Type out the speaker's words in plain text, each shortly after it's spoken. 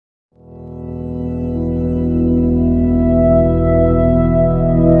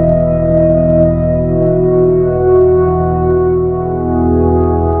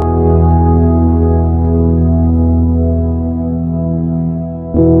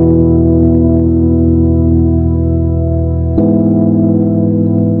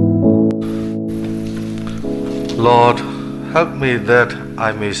me that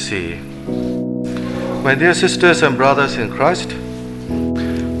I may see. My dear sisters and brothers in Christ,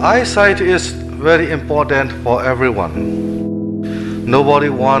 eyesight is very important for everyone. Nobody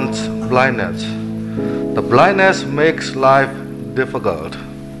wants blindness. The blindness makes life difficult.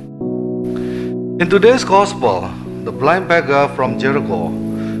 In today's gospel, the blind beggar from Jericho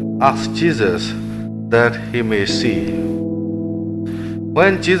asked Jesus that he may see.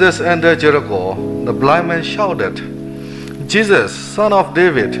 When Jesus entered Jericho, the blind man shouted, "Jesus, Son of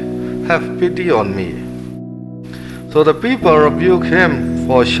David, have pity on me." So the people rebuked him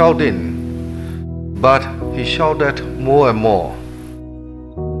for shouting, but he shouted more and more,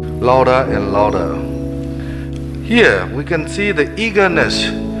 louder and louder. Here we can see the eagerness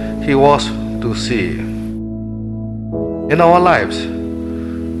he was to see. In our lives,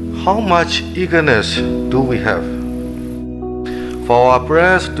 how much eagerness do we have for our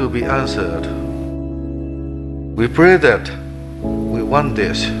prayers to be answered? We pray that we want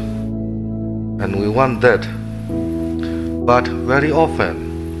this and we want that, but very often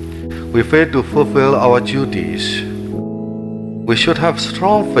we fail to fulfill our duties. We should have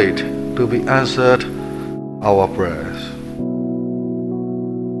strong faith to be answered our prayers.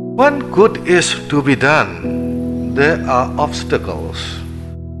 When good is to be done, there are obstacles.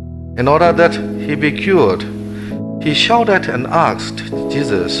 In order that he be cured, he shouted and asked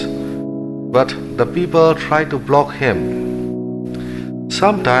Jesus, but the people tried to block him.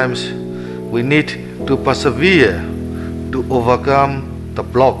 Sometimes we need to persevere to overcome the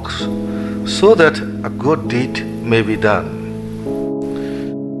blocks so that a good deed may be done.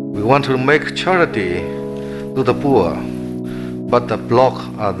 We want to make charity to the poor, but the blocks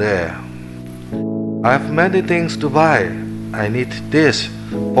are there. I have many things to buy. I need this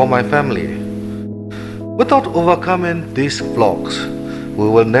for my family. Without overcoming these blocks, we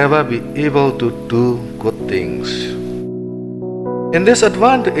will never be able to do good things. In this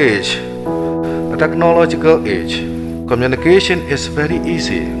advanced age, a technological age, communication is very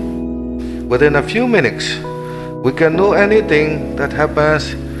easy. Within a few minutes, we can know anything that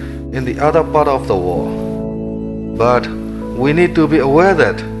happens in the other part of the world. But we need to be aware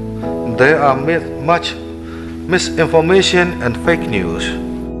that there are much misinformation and fake news.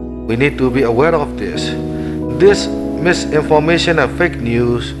 We need to be aware of this. This misinformation and fake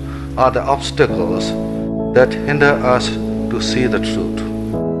news are the obstacles that hinder us to see the truth.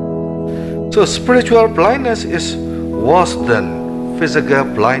 So spiritual blindness is worse than physical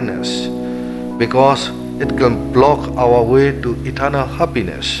blindness because it can block our way to eternal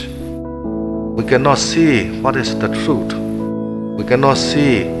happiness. We cannot see what is the truth. We cannot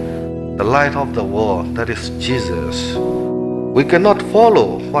see the light of the world, that is Jesus. We cannot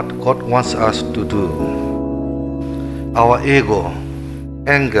follow what God wants us to do. Our ego,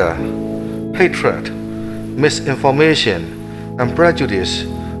 anger, hatred, misinformation, and prejudice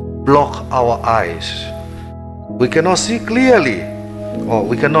block our eyes. We cannot see clearly, or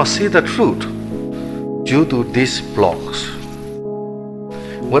we cannot see the truth due to these blocks.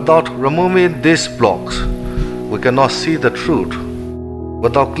 Without removing these blocks, we cannot see the truth.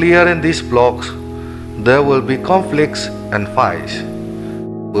 Without clearing these blocks, there will be conflicts and fights.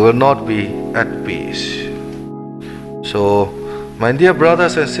 We will not be at peace. So, my dear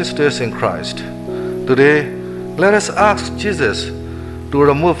brothers and sisters in Christ, today let us ask Jesus to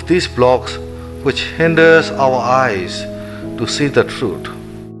remove these blocks which hinders our eyes to see the truth.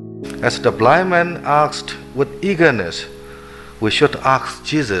 As the blind man asked with eagerness, we should ask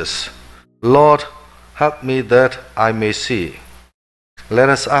Jesus, "Lord, help me that I may see." Let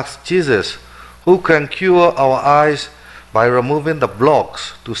us ask Jesus, who can cure our eyes by removing the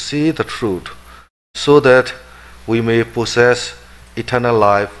blocks to see the truth, so that we may possess eternal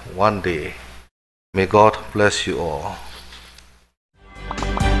life one day. May God bless you all.